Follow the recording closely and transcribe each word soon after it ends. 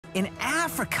In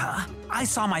Africa, I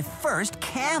saw my first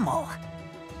camel.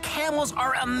 Camels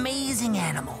are amazing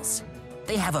animals.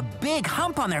 They have a big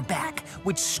hump on their back,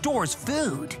 which stores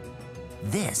food.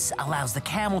 This allows the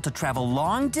camel to travel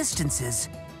long distances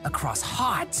across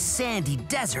hot, sandy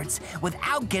deserts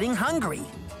without getting hungry.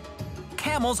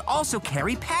 Camels also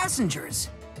carry passengers.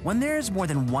 When there's more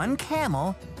than one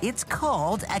camel, it's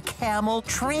called a camel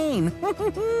train.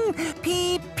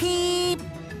 Peep, peep.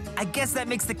 I guess that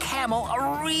makes the camel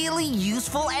a really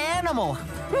useful animal.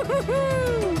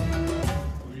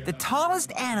 The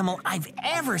tallest animal I've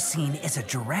ever seen is a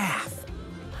giraffe.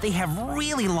 They have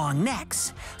really long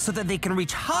necks so that they can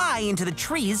reach high into the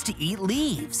trees to eat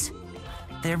leaves.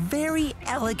 They're very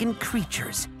elegant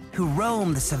creatures who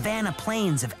roam the savanna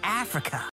plains of Africa.